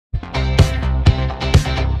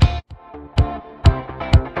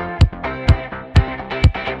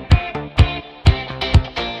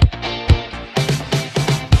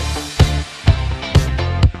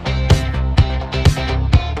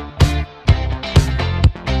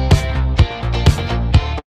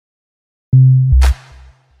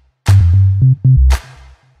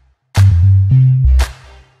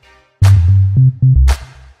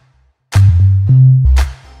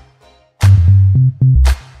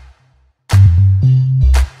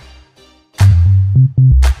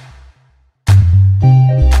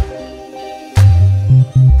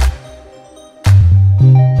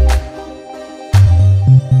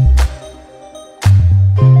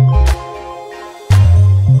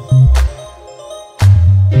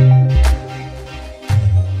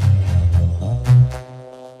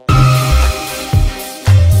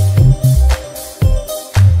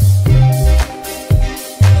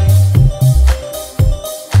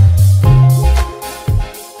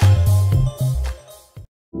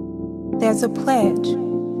There's a pledge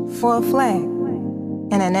for a flag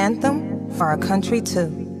and an anthem for our country too.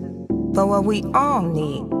 But what we all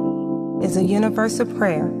need is a universal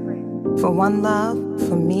prayer for one love,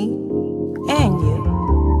 for me and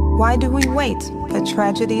you. Why do we wait for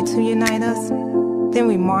tragedy to unite us? Then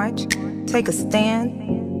we march, take a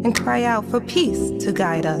stand, and cry out for peace to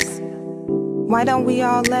guide us. Why don't we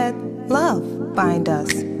all let love bind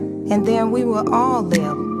us? And then we will all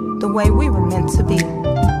live the way we were meant to be.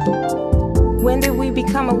 When did we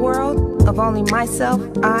become a world of only myself,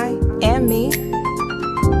 I, and me?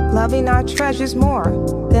 Loving our treasures more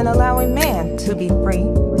than allowing man to be free.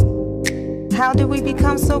 How did we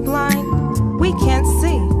become so blind? We can't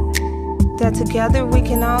see that together we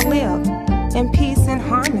can all live in peace and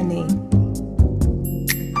harmony.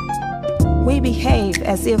 We behave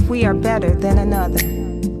as if we are better than another,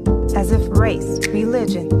 as if race,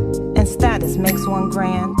 religion, and status makes one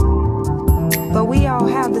grand. But we all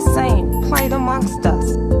have the same plight amongst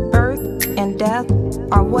us. Birth and death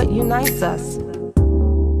are what unites us.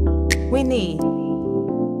 We need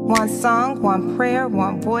one song, one prayer,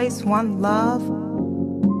 one voice, one love.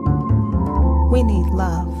 We need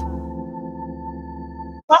love.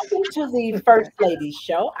 Welcome to the First Lady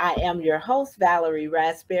Show. I am your host, Valerie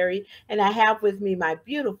Raspberry, and I have with me my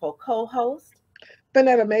beautiful co-host,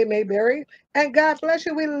 Vanetta May Mayberry. And God bless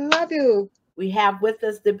you. We love you. We have with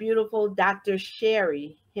us the beautiful Dr.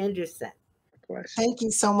 Sherri Henderson. Thank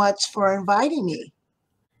you so much for inviting me.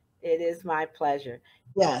 It is my pleasure.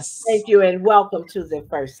 Yes. Thank you, and welcome to the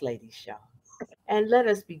First Lady Show. And let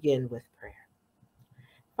us begin with prayer.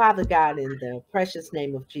 Father God, in the precious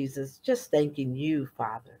name of Jesus, just thanking you,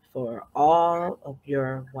 Father, for all of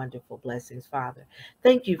your wonderful blessings, Father.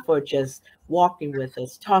 Thank you for just walking with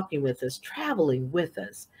us, talking with us, traveling with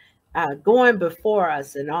us, going before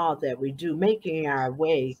us in all that we do, making our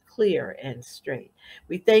way clear and straight.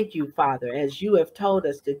 We thank you, Father, as you have told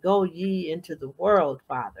us to go ye into the world,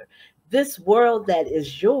 Father, this world that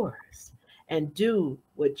is yours, and do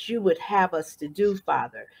what you would have us to do,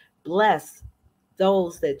 Father. Bless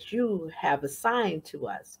those that you have assigned to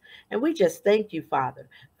us. And we just thank you, Father,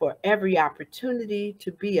 for every opportunity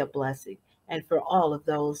to be a blessing, and for all of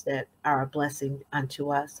those that are a blessing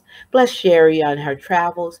unto us. Bless Sherri on her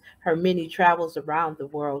travels, her many travels around the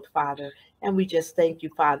world, Father. And we just thank you,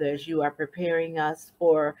 Father, as you are preparing us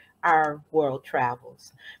for our world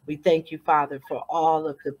travels. We thank you, Father, for all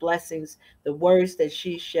of the blessings, the words that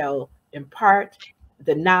she shall impart,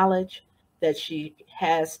 the knowledge that she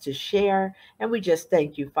has to share. And we just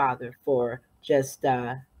thank you, Father, for just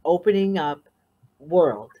opening up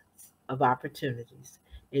worlds of opportunities.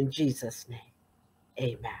 In Jesus' name,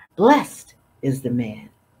 amen. Blessed is the man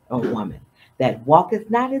or woman that walketh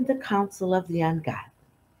not in the counsel of the ungodly,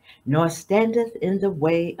 nor standeth in the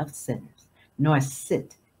way of sinners, nor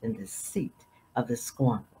sit in the seat of the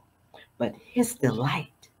scornful. But his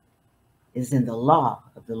delight is in the law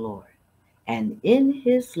of the Lord, and in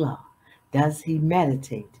his law does he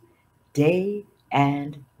meditate day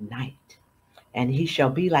and night. And he shall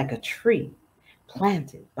be like a tree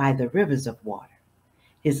planted by the rivers of water.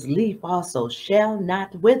 His leaf also shall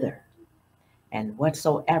not wither, and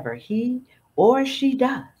whatsoever he or she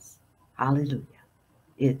does, hallelujah,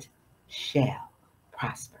 it shall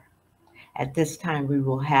prosper. At this time, we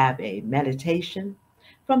will have a meditation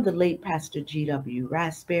from the late Pastor G.W.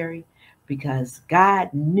 Raspberry, because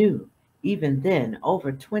God knew, even then,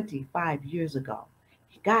 over 25 years ago,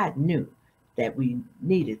 God knew that we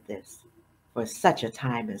needed this for such a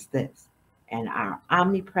time as this. And our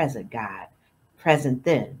omnipresent God, present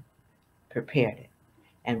then, prepared it.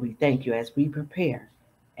 And we thank you as we prepare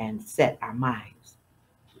and set our minds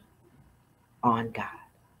on God.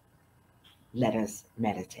 Let us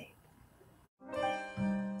meditate.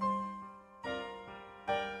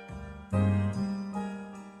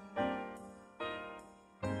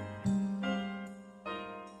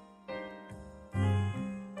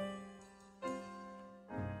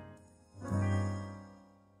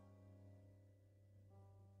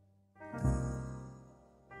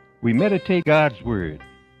 We meditate God's word.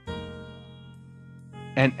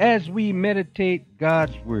 And as we meditate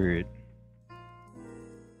God's word,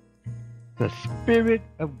 the Spirit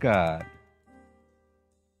of God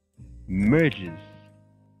merges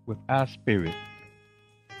with our spirit,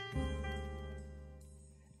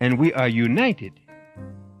 and we are united.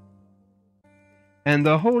 And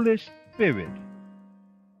the Holy Spirit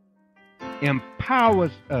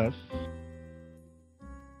empowers us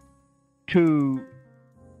to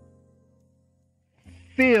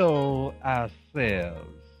fill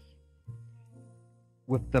ourselves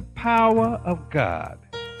with the power of God.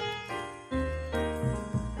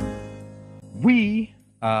 We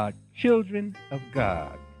are children of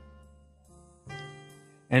God.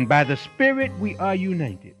 And by the Spirit we are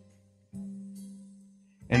united.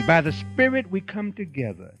 And by the Spirit we come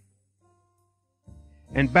together.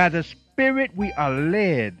 And by the Spirit we are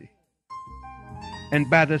led. And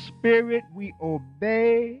by the Spirit we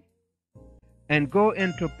obey and go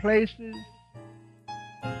into places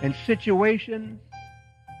and situations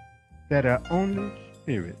that are only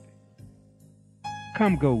Spirit.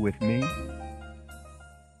 Come go with me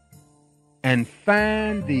and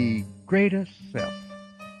find the greater self.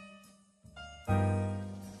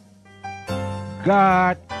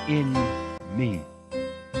 God in me,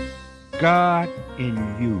 God in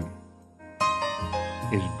you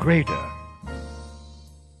is greater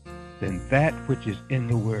than that which is in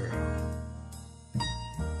the world.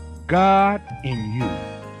 God in you,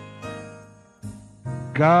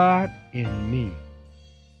 God in me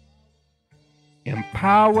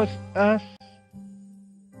empowers us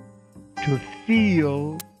to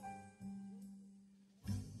feel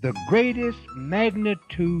the greatest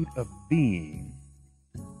magnitude of being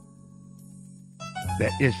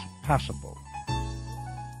that is possible.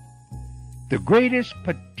 The greatest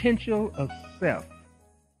potential of self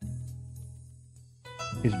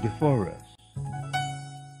is before us.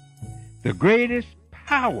 The greatest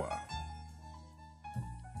power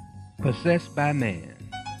possessed by man,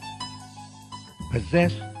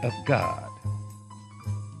 possessed of God,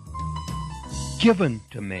 given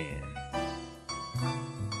to man,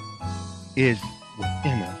 is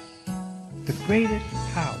within us. The greatest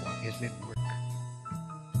power is at work.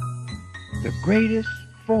 The greatest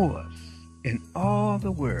force in all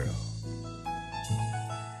the world.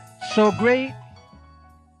 So great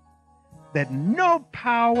that no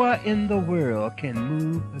power in the world can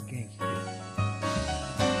move against it.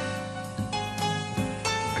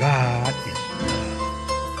 God is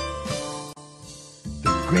love.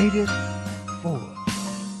 The greatest force,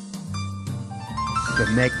 the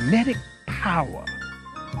magnetic power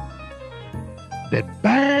that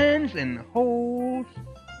binds and holds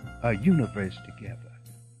a universe together.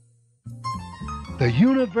 The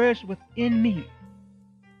universe within me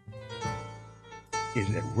is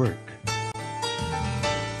at work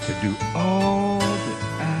to do all that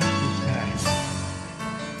I desire.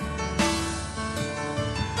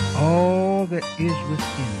 All that is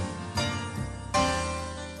within me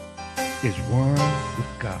is one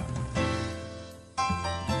with God.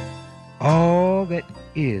 All that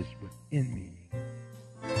is within me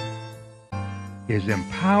is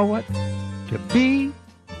empowered to be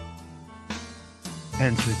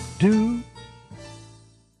and to do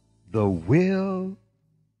the will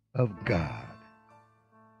of God.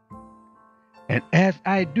 And as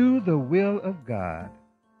I do the will of God,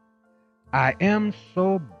 I am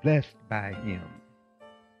so blessed by Him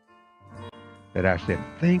that I said,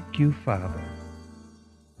 thank you, Father.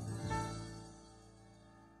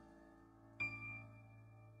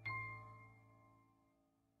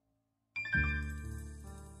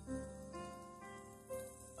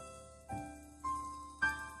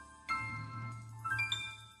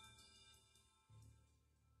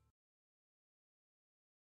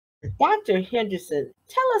 Dr. Henderson,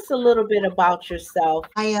 tell us a little bit about yourself.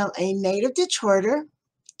 I am a native Detroiter.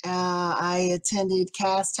 I attended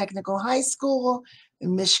Cass Technical High School,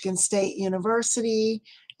 Michigan State University,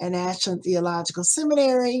 and National Theological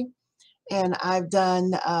Seminary. And I've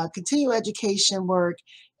done continuing education work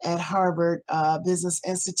at Harvard Business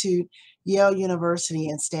Institute, Yale University,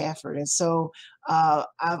 and Stanford. And so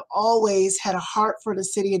I've always had a heart for the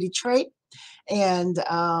city of Detroit. And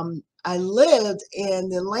I lived in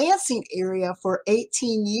the Lansing area for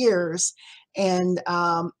 18 years. And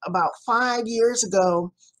about 5 years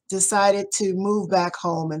ago, decided to move back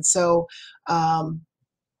home. And so I'm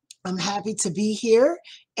happy to be here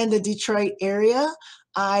in the Detroit area.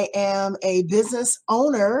 I am a business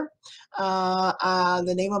owner.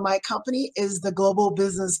 The name of my company is the Global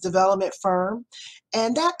Business Development Firm.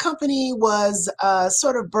 And that company was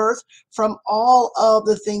sort of birthed from all of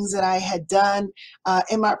the things that I had done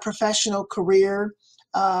in my professional career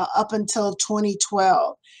up until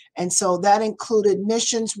 2012. And so that included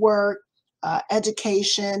missions work,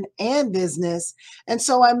 education, and business. And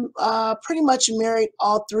so I'm pretty much married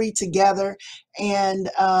all three together and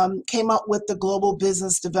came up with the Global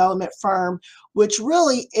Business Development Firm, which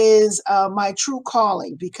really is my true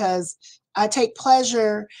calling, because I take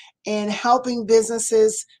pleasure in helping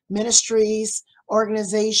businesses, ministries,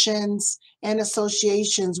 organizations, and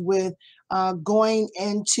associations with going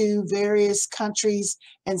into various countries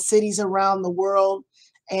and cities around the world.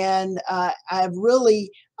 And I've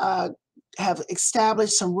really have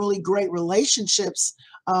established some really great relationships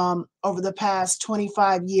over the past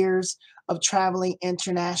 25 years of traveling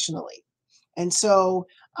internationally. And so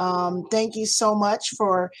thank you so much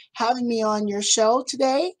for having me on your show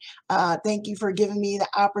today. Thank you for giving me the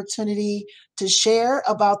opportunity to share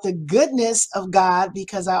about the goodness of God,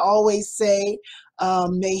 because I always say,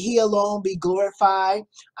 may He alone be glorified.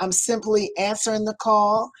 I'm simply answering the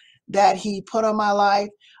call that He put on my life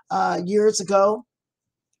years ago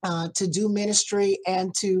to do ministry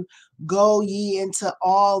and to go ye into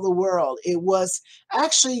all the world. It was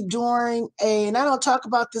actually during and I don't talk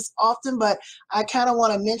about this often, but I kind of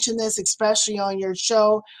want to mention this, especially on your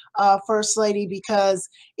show, First Lady, because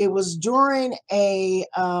it was during a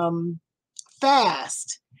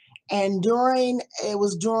fast. And it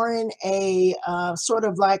was during a sort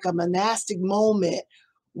of like a monastic moment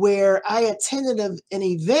where I attended an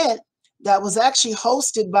event that was actually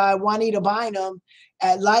hosted by Juanita Bynum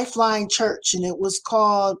at Lifeline Church. And it was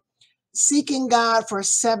called Seeking God for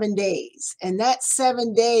 7 days. And that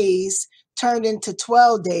 7 days turned into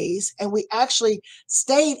 12 days. And we actually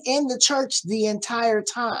stayed in the church the entire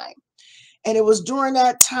time. And it was during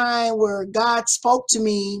that time where God spoke to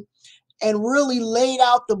me and really laid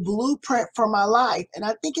out the blueprint for my life. And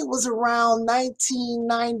I think it was around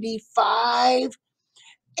 1995.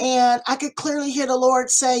 And I could clearly hear the Lord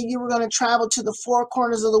say, you were going to travel to the four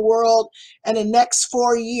corners of the world in the next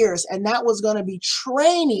 4 years. And that was going to be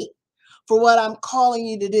training for what I'm calling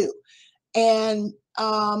you to do. And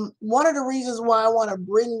one of the reasons why I want to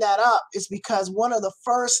bring that up is because one of the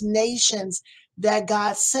first nations that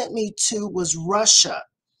God sent me to was Russia.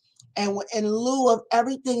 And in lieu of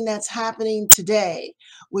everything that's happening today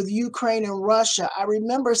with Ukraine and Russia, I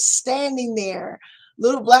remember standing there,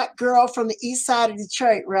 little black girl from the east side of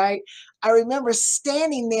Detroit, right? I remember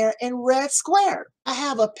standing there in Red Square. I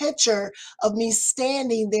have a picture of me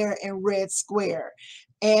standing there in Red Square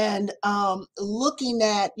and looking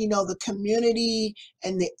at, the community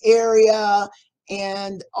and the area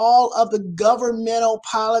and all of the governmental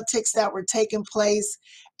politics that were taking place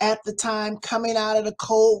at the time, coming out of the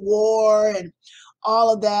Cold War and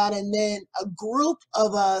all of that. And then a group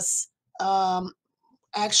of us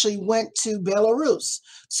actually went to Belarus.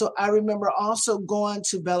 So I remember also going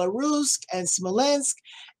to Belarus and Smolensk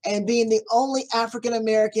and being the only African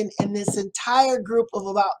American in this entire group of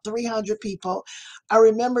about 300 people. I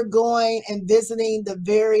remember going and visiting the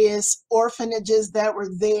various orphanages that were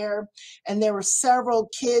there. And there were several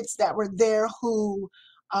kids that were there who,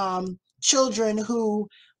 children who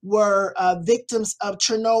were victims of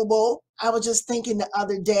Chernobyl. I was just thinking the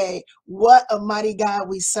other day, what a mighty God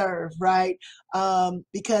we serve, right?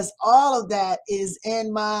 Because all of that is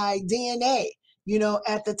in my DNA.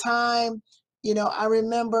 At the time, I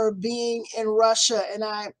remember being in Russia, and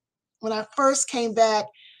when I first came back,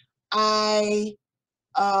 I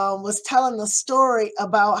was telling the story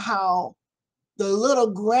about how the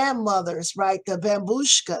little grandmothers, right, the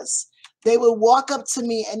bambushkas, they would walk up to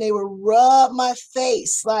me and they would rub my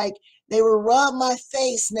face, and they would rub my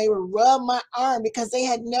arm because they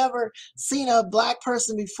had never seen a Black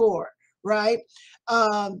person before, right?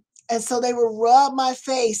 And so they would rub my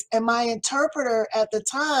face, and my interpreter at the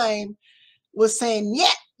time was saying,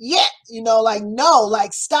 yeah, no,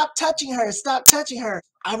 stop touching her, stop touching her.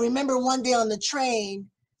 I remember one day on the train,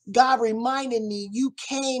 God reminded me, you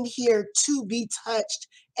came here to be touched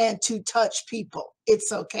and to touch people.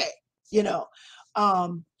 It's okay,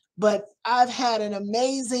 but I've had an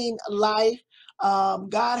amazing life.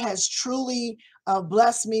 God has truly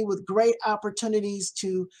blessed me with great opportunities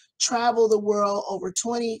to travel the world over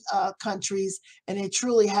 20 countries, and it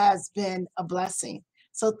truly has been a blessing.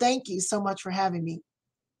 So thank you so much for having me.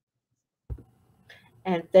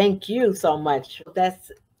 And thank you so much.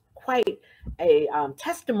 That's quite a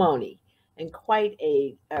testimony and quite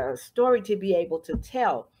a story to be able to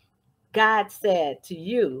tell. God said to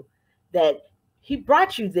you that He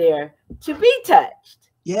brought you there to be touched.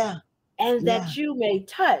 Yeah. And that you may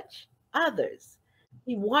touch others.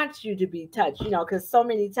 He wants you to be touched, because so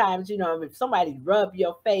many times, if somebody rub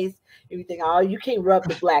your face, you think, oh, you can't rub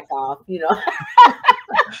the black off,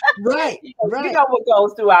 Right, right. You know what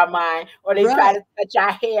goes through our mind, or they try to touch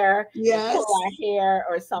our hair, yes, pull our hair,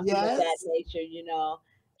 or something of that nature.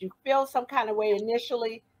 You feel some kind of way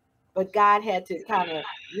initially, but God had to kind of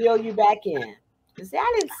reel you back in and say,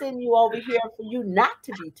 I didn't send you over here for you not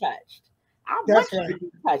to be touched. I want you to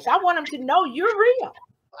be touched. I want them to know you're real.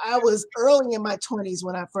 I was early in my 20s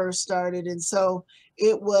when I first started, and so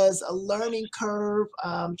it was a learning curve,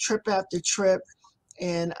 trip after trip.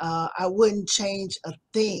 And I wouldn't change a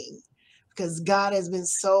thing because God has been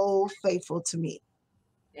so faithful to me.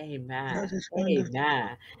 Amen.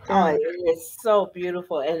 Amen. Oh, it's so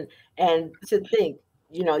beautiful. And to think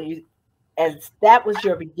you as that was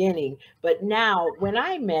your beginning. But now when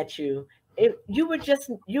I met you, you were just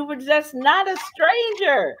not a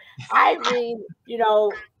stranger. I mean,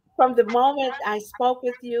 from the moment I spoke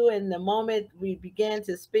with you and the moment we began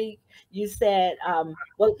to speak, you said,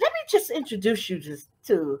 well, let me just introduce you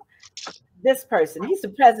to this person. He's the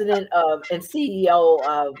president of and CEO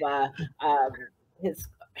of his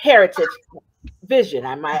Heritage Vision.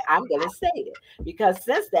 I'm going to say it because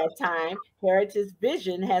since that time, Heritage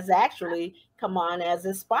Vision has actually come on as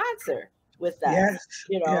a sponsor with us. Yes.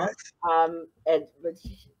 Yes.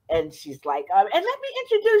 And she's like, and let me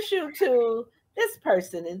introduce you to this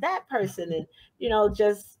person and that person, and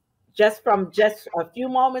just a few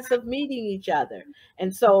moments of meeting each other,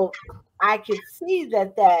 and so I could see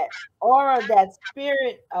that aura, that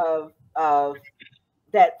spirit of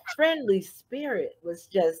that friendly spirit was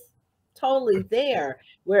just totally there,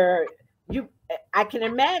 where you I can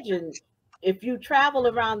imagine if you travel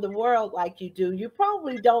around the world like you do, you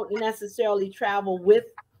probably don't necessarily travel with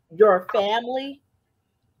your family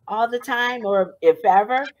all the time, or if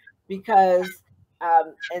ever, because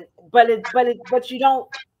and but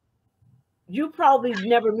you probably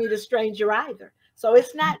never meet a stranger either, so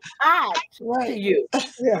it's not odd to Right. you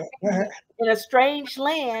Yeah. in a strange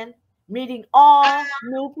land meeting all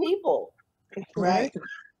new people, Right.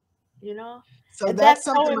 you know, So and that's that's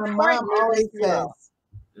so something my mom important in this always says. world.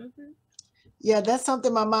 Mhm. Yeah, that's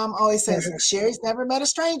something my mom always says. Right. Sherry's never met a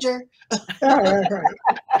stranger. Right.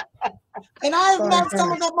 And I've met some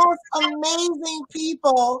Right. of the most amazing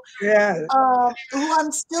people Yeah. who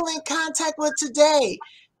I'm still in contact with today.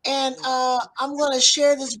 And I'm going to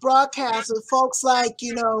share this broadcast with folks like,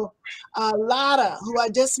 Lada, who I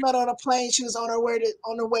just met on a plane. She was on her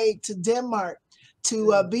way to Denmark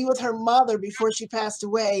to be with her mother before she passed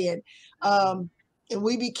away. And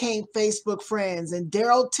we became Facebook friends. And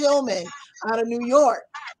Daryl Tillman out of New York.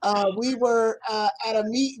 We were at a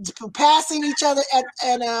passing each other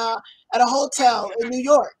at a hotel in New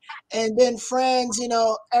York, and been friends,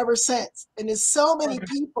 ever since. And there's so many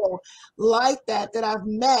people like that I've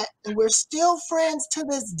met, and we're still friends to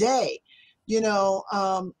this day, and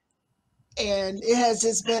it has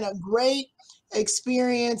just been a great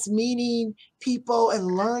experience meeting people and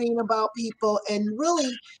learning about people. And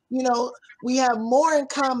really, we have more in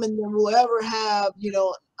common than we'll ever have,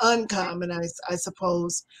 uncommon, I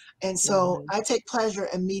suppose. And so Mhm. I take pleasure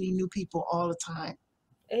in meeting new people all the time.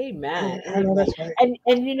 Amen. I know Amen. that's right. And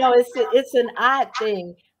it's an odd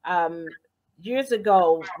thing. Um, Years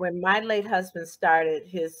ago, when my late husband started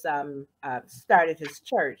his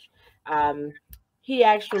church, um, he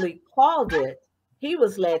actually called it. He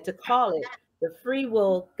was led to call it the Free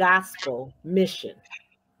Will Gospel Mission,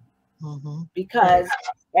 Mm-hmm. Right. because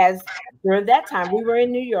as during that time we were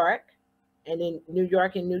in New York and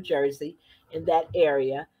New Jersey, in that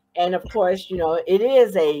area, and of course, it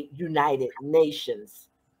is a United Nations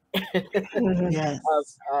of Yes.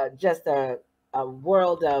 just a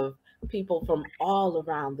world of people from all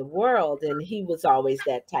around the world. And he was always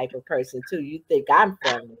that type of person too. You think I'm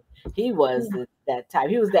friendly? He was that type.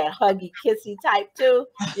 He was that huggy, kissy type too.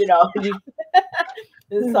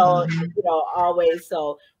 And so, Mhm. always.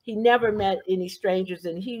 So he never met any strangers,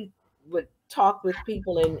 and he would talk with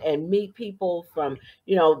people and meet people from,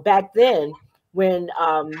 back then when,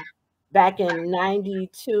 back in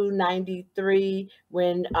 92, 93,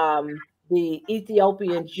 when the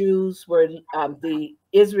Ethiopian Jews were, the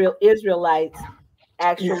Israelites Yeah.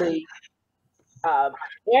 actually um,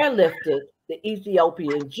 airlifted the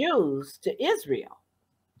Ethiopian Jews to Israel.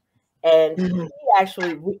 And Mhm.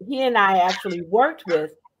 he and I actually worked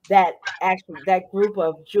with that group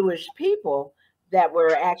of Jewish people that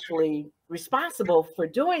were actually responsible for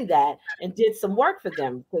doing that, and did some work for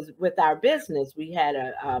them, because with our business, we had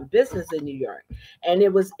a business in New York. And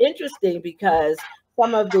it was interesting because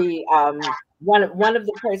some of the one of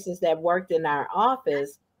the persons that worked in our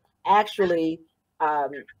office actually,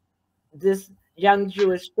 um, this young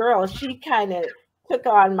Jewish girl, she kind of took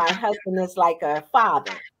on my husband as like a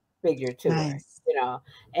father figure to her, Nice.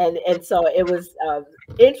 and so it was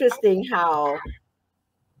interesting how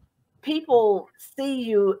people see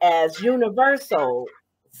you as universal,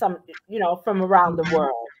 some, from around the Mm-hmm.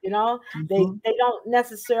 world. Mm-hmm. They don't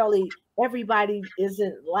necessarily, everybody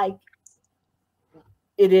isn't like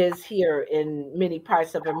it is here in many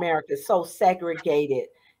parts of America, so segregated.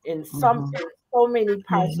 Mm-hmm. In so many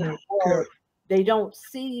parts of Mhm. the Yeah. world, they don't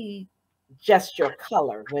see just your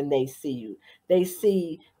color when they see you. They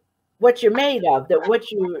see what you're made of, that what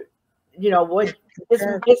what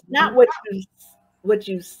it's not Mhm. what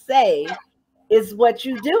you say, is what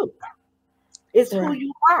you do. It's who Right.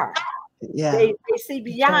 you are. Yeah. They see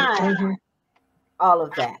That's right. beyond Mhm. all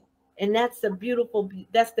of that. And that's the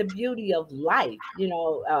that's the beauty of life,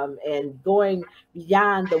 and going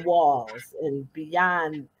beyond the walls and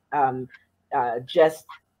beyond just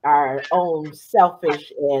our own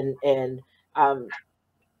selfish and um,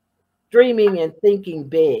 dreaming and thinking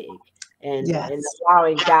big, and Yes.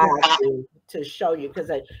 allowing God to show you. Because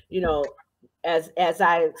as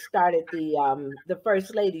I started the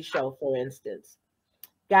First Lady show, for instance,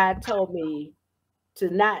 God told me to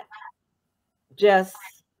not just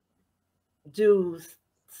do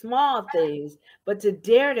small things, but to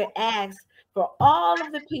dare to ask for all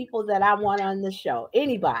of the people that I want on the show.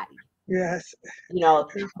 Anybody, Yes.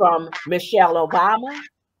 from Michelle Obama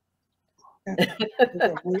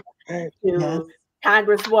Yes. to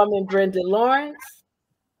Congresswoman Brenda Lawrence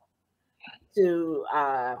to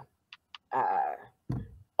uh,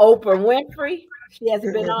 Oprah Winfrey. She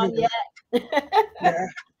hasn't been on yet. Yeah.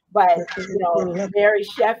 But Mary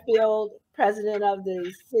Sheffield, president of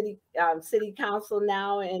the city council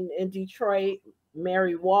now in Detroit,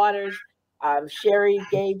 Mary Waters, Sherri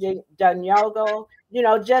Dunyogo,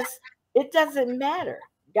 just it doesn't matter.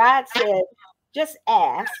 God said, just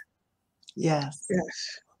ask, Yes.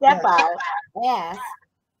 Yes. step Yes. out, ask,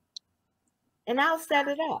 and I'll set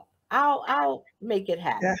it up. I'll make it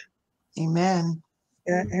happen. Yeah. Amen.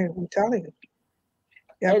 Yeah. And I'm telling you.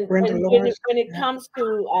 Yeah. And Brenda when Lawrence. it comes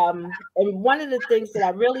to and one of the things that I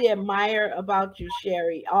really admire about you,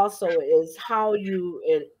 Sherri, also is how you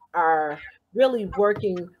are really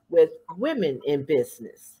working with women in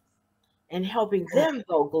business and helping them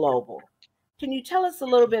go global. Can you tell us a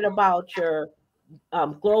little bit about your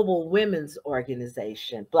global women's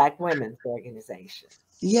organization, Black Women's Organization?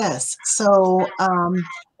 Yes. So,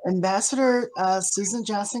 Ambassador Susan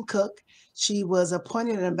Johnson Cook, she was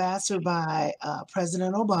appointed an ambassador by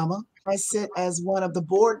President Obama. I sit as one of the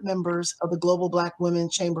board members of the Global Black Women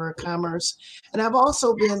Chamber of Commerce, and I've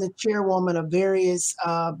also been the chairwoman of various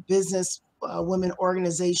business women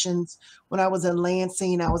organizations. When I was in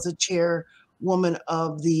Lansing, I was a chairwoman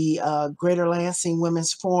of the Greater Lansing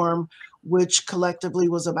Women's Forum, which collectively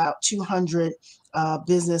was about 200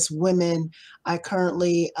 business women. I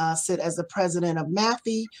currently sit as the president of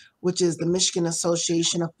MAFI, which is the Michigan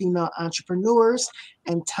Association of Female Entrepreneurs,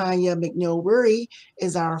 and Tanya McNeil-Weary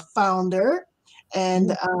is our founder.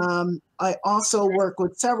 And I also work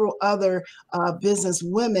with several other business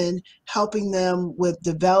women, helping them with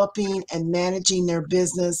developing and managing their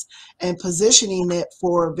business and positioning it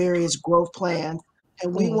for various growth plans.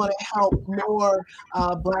 And we want to help more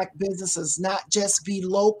Black businesses not just be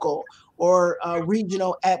local or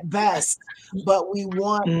regional at best, but we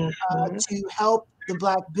want to help the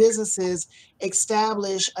Black businesses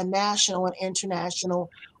establish a national and international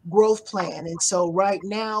growth plan. And so right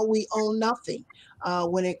now we own nothing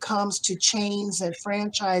when it comes to chains and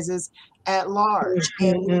franchises at large.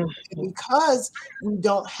 And because we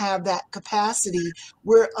don't have that capacity,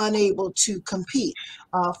 we're unable to compete.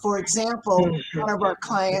 For example, one of our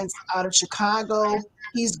clients out of Chicago,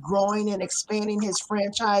 he's growing and expanding his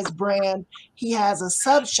franchise brand. He has a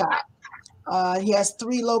sub shop. He has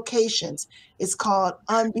 3 locations. It's called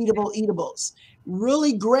Unbeatable Eatables.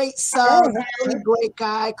 Really great sub, really great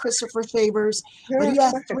guy, Christopher Favors, but he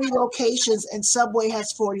has 3 locations and Subway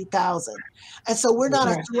has 40,000. And so we're not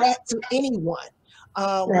a threat to anyone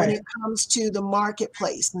when it comes to the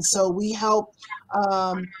marketplace. And so we help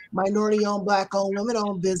minority-owned, Black-owned,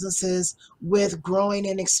 women-owned businesses with growing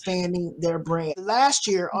and expanding their brand. Last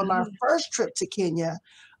year, on my first trip to Kenya,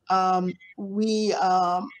 we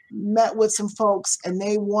met with some folks and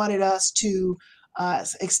they wanted us to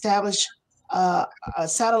establish a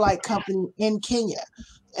satellite company in Kenya.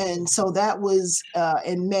 And so that was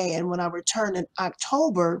in May. And when I returned in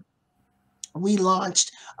October, we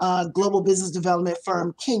launched Global Business Development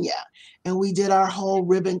Firm Kenya. And we did our whole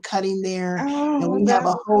ribbon cutting there. And we have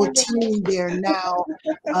a whole team there now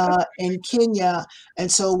in Kenya.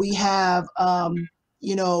 And so we have an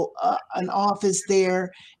office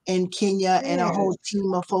there in Kenya and a whole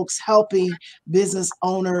team of folks helping business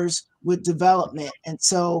owners with development. And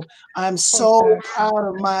so I'm so proud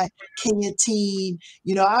of my Kenya team.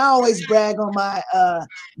 I always brag on my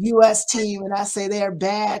US team and I say they're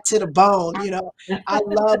bad to the bone. I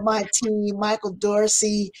love my team. Michael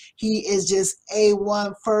Dorsey, he is just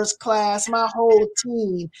A1 first class. My whole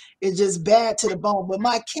team is just bad to the bone. But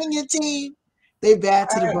my Kenya team, they bad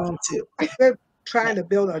to the bone too. We're trying to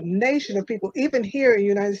build a nation of people, even here in the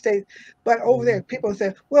United States. But over there, people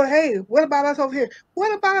say, well, hey, what about us over here?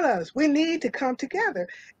 What about us? We need to come together.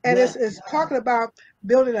 And it's talking about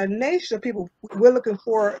building a nation of people. We're looking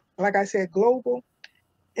for, like I said, global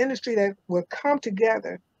industry that will come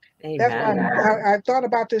together That's why Amen. I thought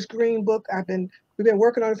about this green book. We've been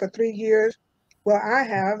working on it for 3 years. Well, I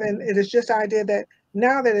have, and it is just the idea that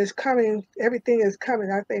now that it's coming, everything is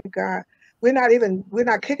coming. I thank God. We're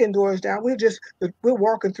not kicking doors down. We're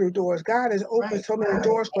walking through doors. God has opened so many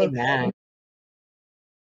doors for us. Amen.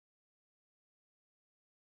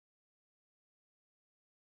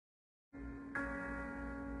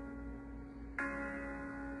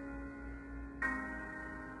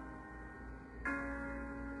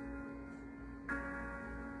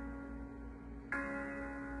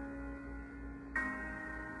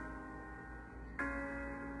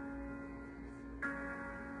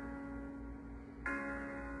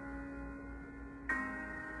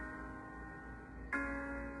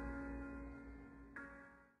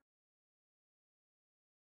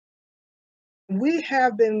 We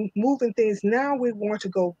have been moving things. Now we want to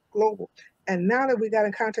go global. And now that we got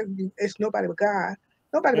in contact with you, it's nobody but God.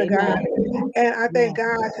 Nobody but God. And I thank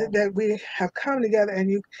God that we have come together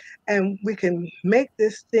and we can make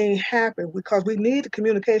this thing happen because we need the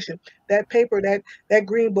communication. That paper, that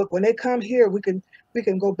green book, when they come here, we can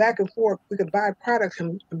go back and forth. We can buy products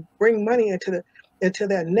and bring money into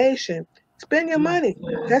that nation. Spend your money.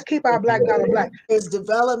 Let's keep our black dollar black. There's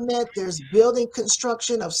development, there's building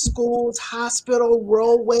construction of schools, hospital,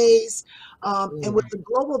 roadways. And with the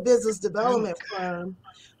Global Business Development Firm,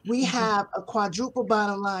 we have a quadruple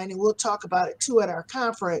bottom line, and we'll talk about it too at our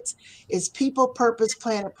conference, is people, purpose,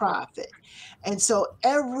 planet, profit. And so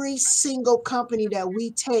every single company that we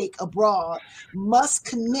take abroad must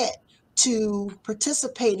commit to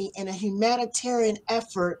participating in a humanitarian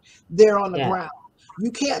effort there on the ground. You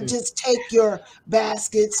can't just take your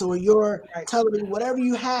baskets or your television, whatever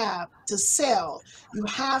you have to sell. You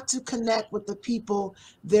have to connect with the people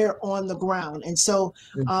there on the ground. And so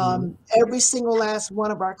every single last one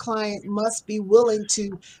of our clients must be willing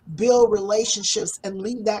to build relationships and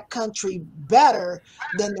leave that country better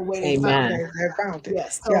than the way they found it.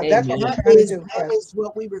 Yes. So that's what we're trying to do. That is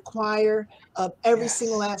what we require of every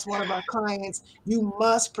single last one of our clients. You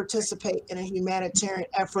must participate in a humanitarian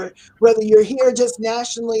effort, whether you're here just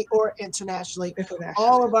nationally or internationally.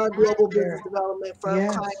 All of our Global Business Development Firm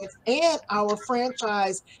clients and our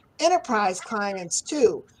franchise enterprise clients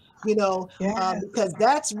too, because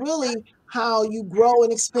that's really how you grow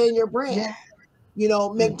and expand your brand.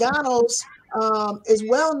 McDonald's is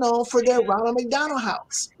well known for their Ronald McDonald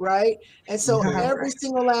House, right? And so every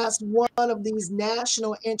single last one of these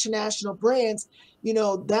national, international brands,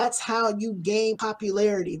 that's how you gain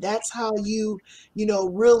popularity. That's how you,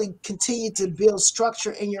 really continue to build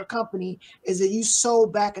structure in your company, is that you sow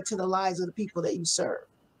back into the lives of the people that you serve.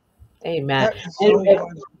 Amen.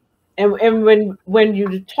 And when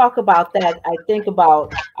you talk about that, I think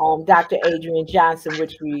about Dr. Adrienne Johnson,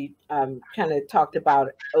 which we kind of talked about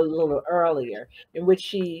a little earlier, in which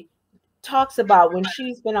she talks about when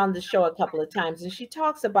she's been on the show a couple of times, and she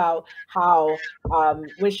talks about how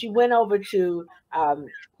when she went over to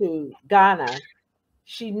Ghana,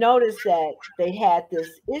 she noticed that they had this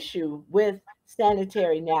issue with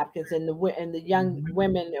sanitary napkins and the young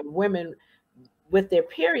women and women with their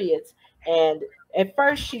periods. And at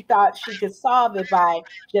first she thought she could solve it by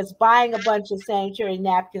just buying a bunch of sanitary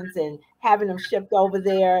napkins and having them shipped over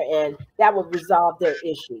there, and that would resolve their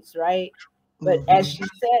issues, right? But as she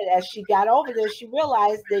said, as she got over there, she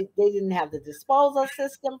realized they didn't have the disposal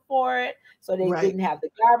system for it. So they didn't have the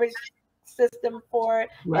garbage system for it.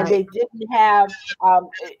 And they didn't have, and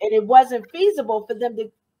it wasn't feasible for them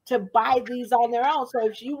to buy these on their own. So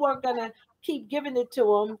if you weren't going to keep giving it to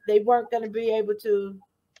them, they weren't going to be able to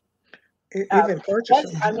even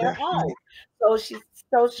purchase them on their own.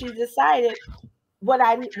 So she decided, what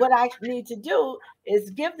I need to do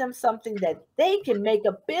is give them something that they can make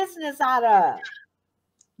a business out of.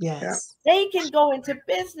 Yes. They can go into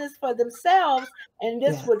business for themselves, and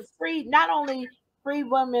this would not only free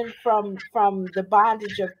women from the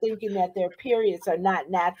bondage of thinking that their periods are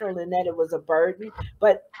not natural and that it was a burden,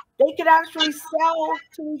 but they could actually sell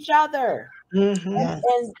to each other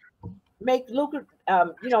and make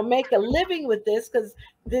make a living with this, because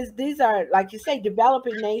these are, like you say,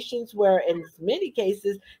 developing nations where in many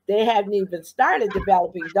cases they haven't even started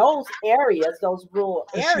developing those areas, those rural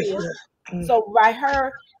areas. So by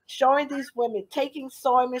her showing these women, taking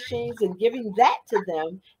sewing machines and giving that to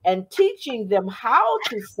them and teaching them how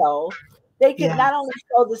to sew, they could not only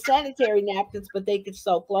sew the sanitary napkins, but they could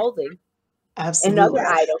sew clothing and other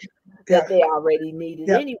items that they already needed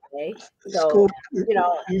anyway. So,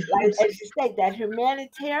 like as you say, that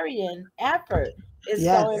humanitarian effort is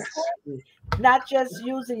so important. Not just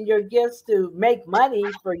using your gifts to make money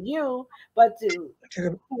for you, but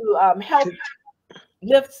to help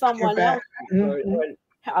lift someone else or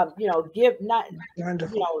give not,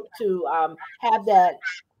 Wonderful. to have that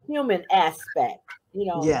human aspect,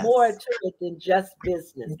 more Yes. to it than just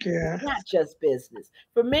business. Yeah. It's not just business.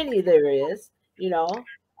 For many, there is,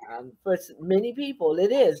 for many people,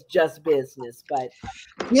 it is just business. But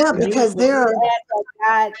Yeah, when you because when there you are,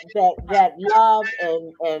 add that love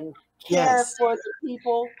and care yes, for the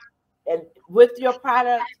people, and with your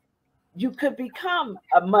product, you could become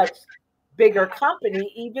a much bigger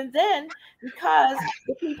company even then, because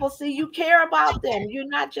the people see you care about them. You're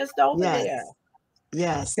not just over there. yes,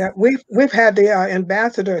 yes. Yeah, we've had the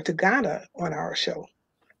ambassador to Ghana on our show.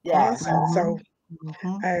 Yes. Awesome. Hmm. So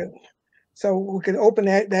Hmm. I so we can open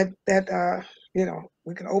that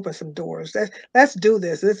we can open some doors. Let's do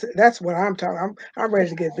this. That's what I'm talking. I'm ready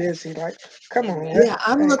to get busy. Like, come on, Amen. Yeah,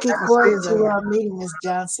 I'm hey, looking let me forward see to more. meeting Miss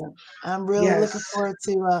Johnson. I'm really Yes, looking forward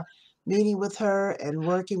to meeting with her and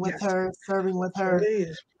working with yes, her, serving with her,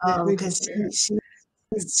 please, please, we do. because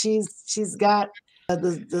she's got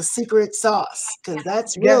the secret sauce. Because Yes,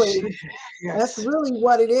 that's yes, really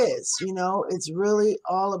what it is. It's really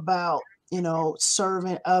all about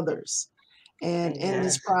serving others, and in Amen.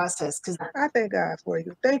 this yes. process. Because I thank God for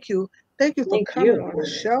you. Thank you for Thank coming you. on the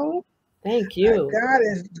show. Thank you.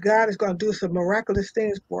 God is going to do some miraculous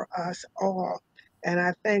things for us all, and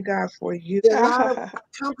I thank God for you. a lot of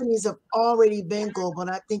companies have already been global,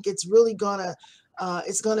 and I think it's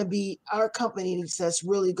gonna be our companies that's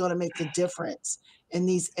really gonna make the difference in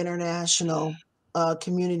these international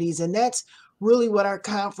communities, and that's really what our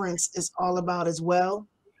conference is all about as well.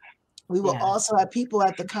 We will Yes. also have people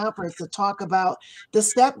at the conference to talk about the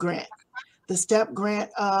STEP grant. The STEP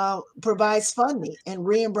grant provides funding and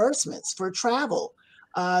reimbursements for travel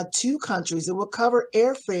to countries. It will cover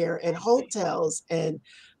airfare and hotels and Mm.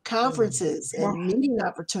 conferences Well, and meeting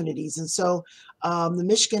opportunities. And so the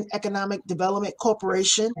Michigan Economic Development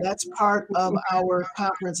Corporation, that's part of our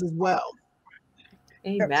conference as well.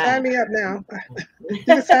 sign Amen. me up now. You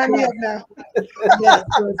can sign me Yes, up now. yes.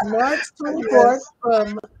 So it's March 24th Yes.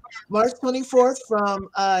 from March 24th from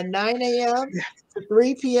 9 a.m. Yeah. to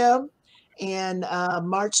 3 p.m. And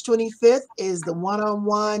March 25th is the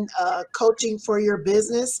one-on-one coaching for your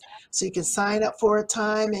business. So you can sign up for a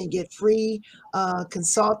time and get free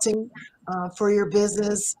consulting for your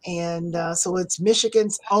business. And so it's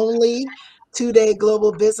Michigan's only 2-day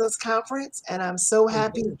global business conference. And I'm so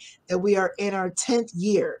happy Mhm. that we are in our 10th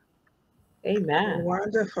year. Amen.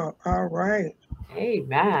 Wonderful. All right.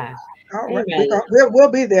 Amen. All right. Amen. We'll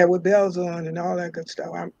be there with bells on and all that good stuff.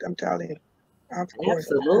 I'm telling you. Of course,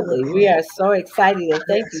 we will Absolutely. be We there. are so excited, and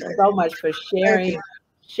Very thank you excited. so much for Thank you.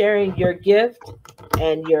 sharing your gift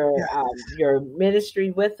and Yeah. your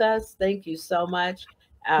ministry with us. Thank you so much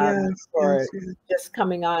Yes. for Yes. Yes. just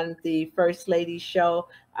coming on the First Lady show,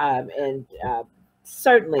 and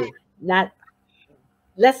certainly not.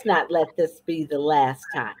 Let's not let this be the last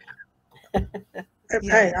time. Hey,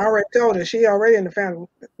 Yeah, I already told her. She already in the family.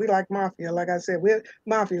 We like mafia. Like I said, we're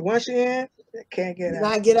mafia. Once you're in, you can't get you out.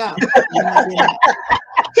 not get out. You not get out.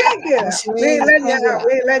 Can't get out. Once you're We in, ain't you letting you can't get out. out.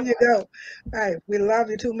 We ain't letting you go. Hey, we love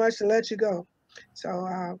you too much to let you go. So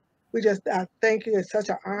I thank you. It's such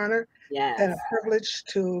an honor and a Yes. privilege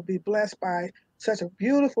to be blessed by such a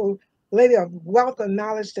beautiful lady of wealth of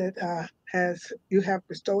knowledge that has you have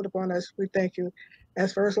bestowed upon us. We thank you.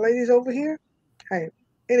 As first ladies over here, hey,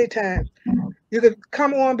 anytime you could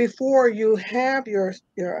come on before you have your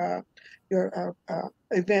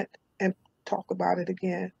event and talk about it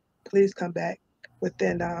again. Please come back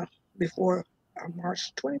within before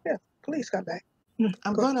March 25th. Please come back.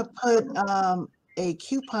 I'm Go going to put a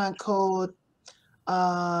coupon code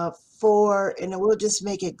for, and we'll just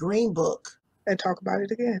make it Green Book. and talk about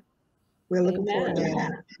it again. We're looking forward to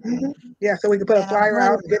Amen. it. And, Yeah, so we can put a and I'm flyer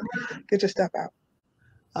going out to and get your stuff out.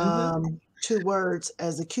 Hmm. 2 words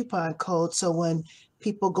as a coupon code. So when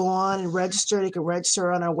people go on and register, they can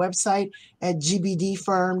register on our website at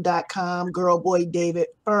gbdfirm.com,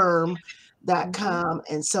 girlboydavidfirm.com.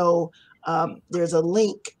 And so there's a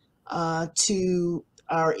link to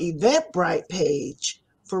our Eventbrite page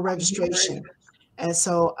for Great. registration. And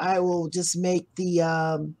so I will just make the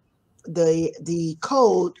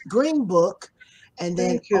code Green Book, and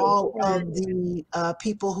then Thank you. all of the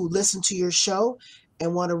people who listen to your show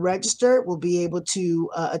and want to register will be able to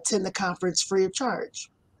attend the conference free of charge.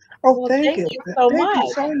 Oh, Well, thank thank you. you so Thank you much.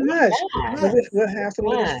 so much. Amen. Yes. We'll have some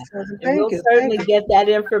little. Amen. And Thank we'll you. Thank certainly you. get that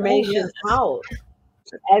Oh, information Yes. out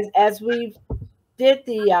as we did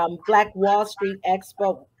the Black Wall Street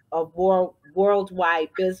Expo of worldwide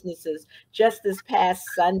businesses just this past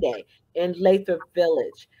Sunday in Lathrop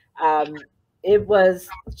Village. Um, it was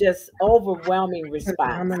just overwhelming response.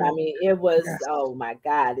 I Phenomenal. mean, it was, Yes. oh my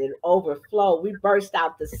God, it overflowed. We burst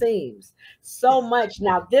out the seams so much.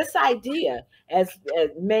 Now, this idea, as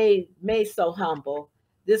May so humble,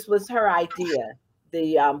 this was her idea,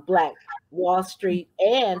 the Black Wall Street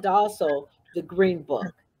and also the Green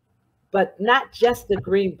Book, but not just the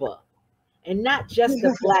Green Book and not just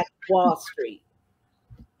the Black Wall Street.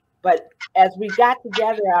 But as we got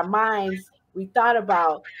together our minds, we thought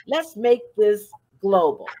about, let's make this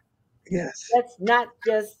global. Yes. That's not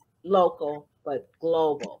just local, but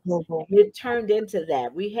global. Global. And it turned into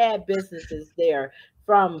that. We had businesses there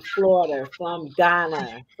from Florida, from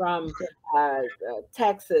Ghana, from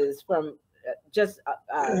Texas, from just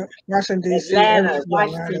Washington D.C. Atlanta, everywhere.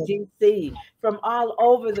 Washington D.C., from all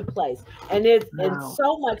over the place, and it's Wow.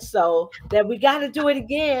 so much so that we got to do it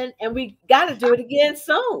again, and we got to do it again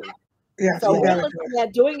soon. Yes, So we got we're to do looking it.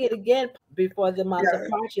 at doing it again before the month of Yeah,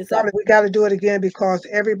 March is up. probably we got to do it again because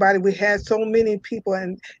everybody, we had so many people,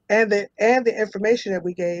 and the information that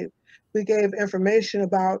we gave information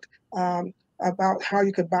about how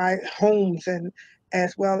you could buy homes, and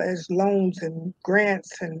as well as loans and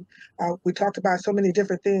grants, and we talked about so many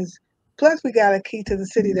different things. Plus, we got a key to the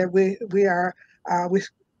city that we are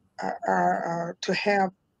to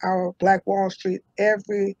have our Black Wall Street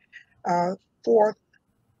every uh, fourth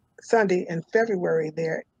Sunday in February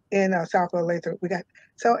there in South Olathe. We got,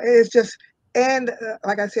 so it's just, and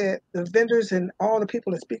like I said, the vendors and all the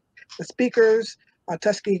people that speak, the speakers,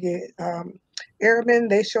 Tuskegee Airmen,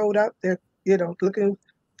 they showed up. They're looking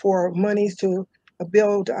for monies to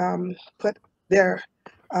build, put their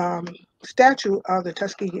um, statue of the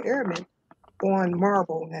Tuskegee Airmen on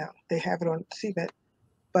marble now. They have it on cement,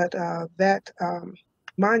 but that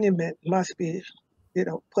monument must be,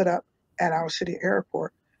 put up at our city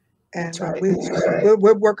airport, That's and right.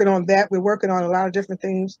 we're working on that. We're working on a lot of different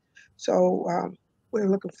things. So we're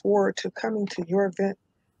looking forward to coming to your event,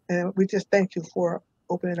 and we just thank you for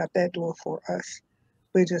opening up that door for us.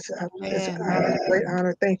 We just it's an Man. honor, a great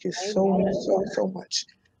honor. Thank you Amen. so much.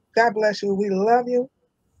 God bless you. We love you,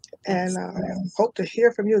 and Yes. hope to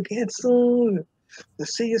hear from you again soon. To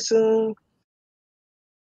see you soon.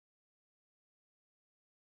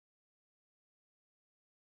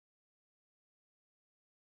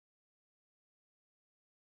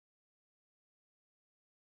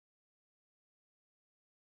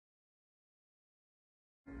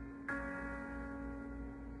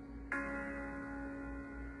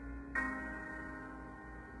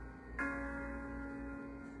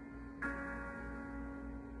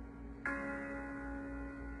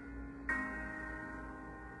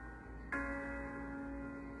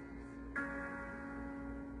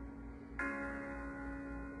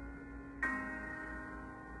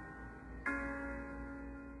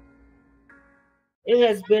 It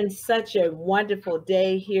has been such a wonderful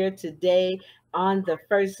day here today on the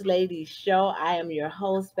First Lady Show. I am your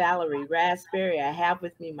host, Valerie Raspberry. I have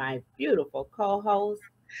with me my beautiful co-host.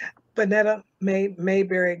 Vanetta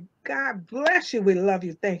Mayberry. God bless you. We love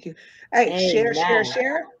you. Thank you. Hey, Amen.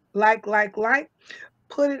 share. Like.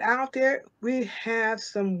 Put it out there. We have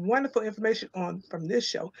some wonderful information on from this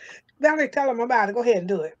show. Valerie, tell them about it. Go ahead and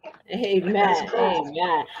do it. Let's Amen. go.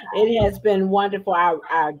 Amen. It has been wonderful.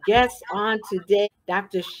 Our guest on today,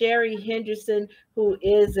 Dr. Sherri Henderson, who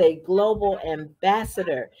is a global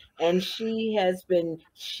ambassador, and she has been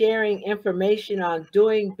sharing information on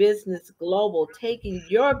doing business global, taking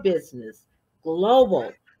your business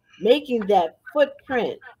global, making that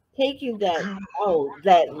footprint, taking that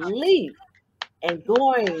leap and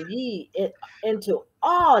going into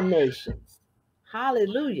all nations.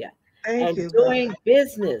 Hallelujah. Thank And you, brother. doing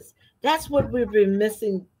business. That's what we've been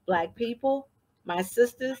missing, Black people, my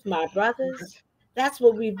sisters, my brothers. That's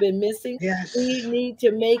what we've been missing. We Yes. need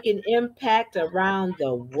to make an impact around the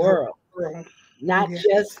The world, world. not Yes.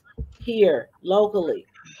 just here locally,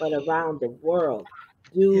 but around the world,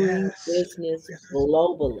 doing Yes. business Yes.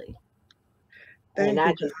 globally. And Thank I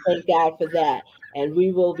you, just God. thank God for that. And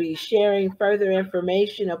we will be sharing further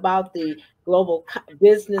information about the Global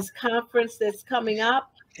Business Conference that's coming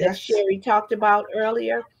up that Yes. Sherri talked about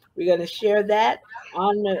earlier. We're going to share that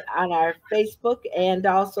on our Facebook, and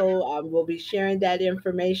also we'll be sharing that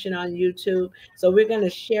information on YouTube. So we're going to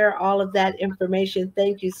share all of that information.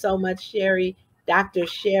 Thank you so much, Sherri, Dr.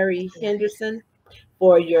 Sherri Henderson,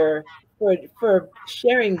 for your for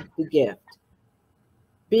sharing the gift,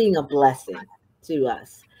 being a blessing to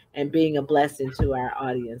us and being a blessing to our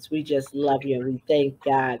audience. We just love you and we thank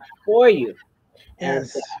God for you. And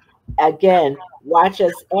Yes. Again, watch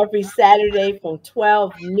us every Saturday from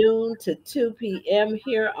 12 noon to 2 p.m.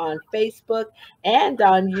 here on Facebook and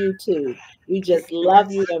on YouTube. We just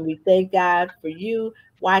love you and we thank God for you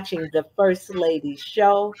watching the First Lady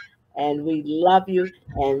Show. And we love you.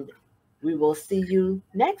 And we will see you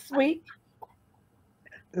next week.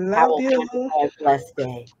 Have Love a you. wonderful and blessed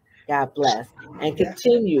day. God bless. And Yes,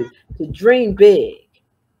 continue to dream big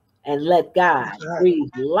and let God that's right.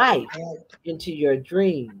 breathe life Right. into your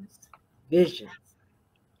dreams, visions,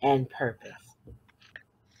 and purpose.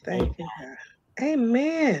 Thank Amen. you, God.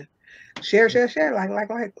 Amen. Share, share, share. Like.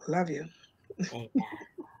 Love you. Amen.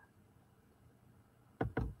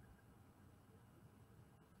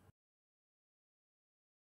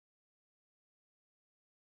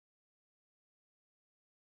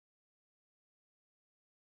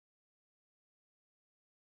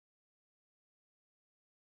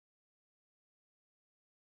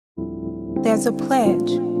 There's a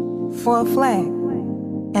pledge for a flag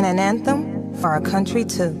and an anthem for our country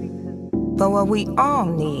too. But what we all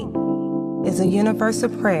need is a universal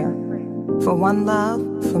prayer for one love,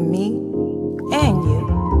 for me and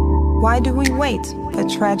you. Why do we wait for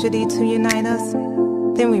tragedy to unite us?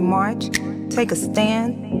 Then we march, take a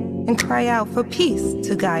stand, and cry out for peace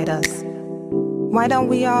to guide us. Why don't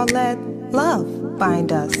we all let love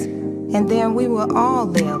bind us? And then we will all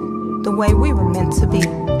live the way we were meant to be.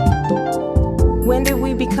 When did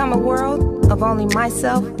we become a world of only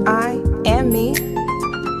myself, I, and me?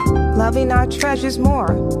 Loving our treasures more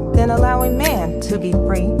than allowing man to be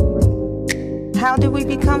free. How did we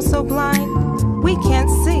become so blind? We can't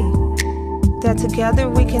see that together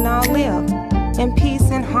we can all live in peace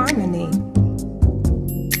and harmony.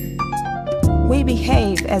 We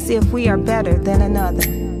behave as if we are better than another,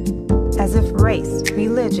 as if race,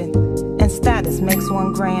 religion, and status makes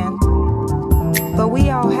one grand. But we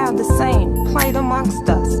all have the same plight amongst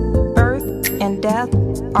us. Birth and death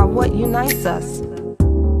are what unites us.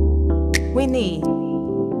 We need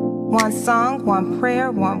one song, one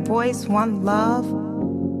prayer, one voice, one love.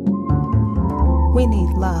 We need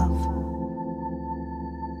love.